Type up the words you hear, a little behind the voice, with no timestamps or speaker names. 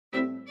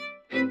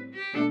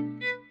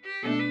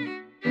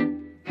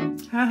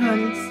Hi,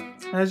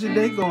 honeys. How's your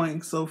day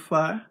going so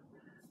far?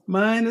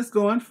 Mine is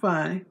going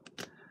fine.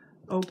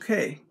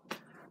 Okay.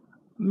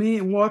 Me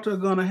and Walter are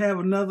going to have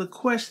another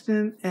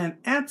question and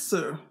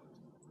answer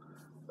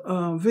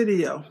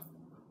video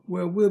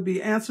where we'll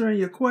be answering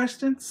your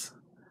questions.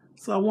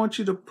 So I want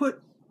you to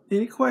put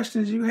any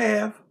questions you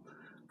have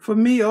for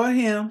me or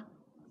him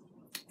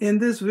in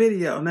this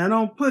video. Now,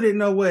 don't put it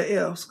nowhere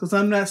else because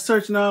I'm not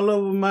searching all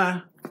over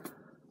my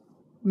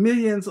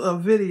millions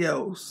of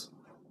videos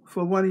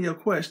for one of your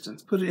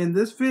questions. Put it in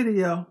this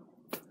video,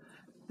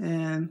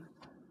 and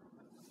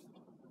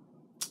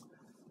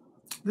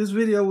this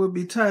video will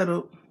be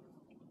titled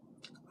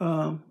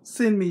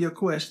Send Me Your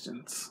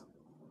Questions.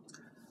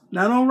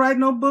 Now, don't write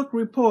no book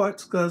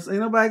reports because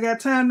ain't nobody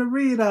got time to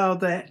read all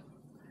that.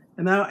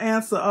 And I'll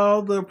answer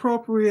all the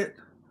appropriate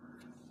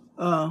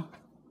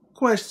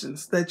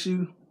questions that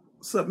you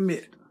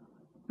submit.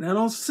 Now,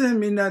 don't send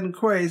me nothing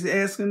crazy,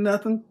 asking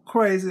nothing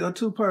crazy or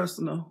too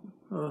personal.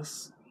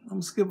 I'm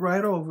going to skip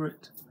right over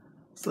it.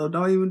 So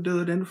don't even do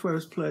it in the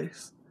first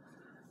place.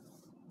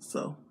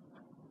 So,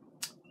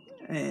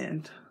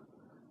 and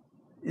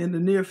in the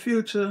near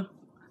future,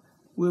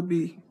 we'll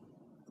be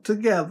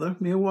together.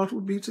 Me and Walter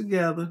will be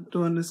together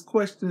doing this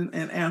question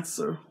and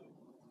answer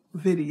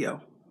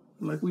video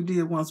like we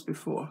did once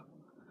before.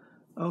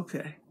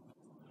 Okay.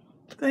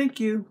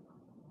 Thank you.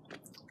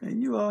 And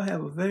you all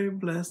have a very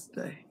blessed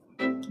day.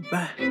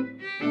 Bye.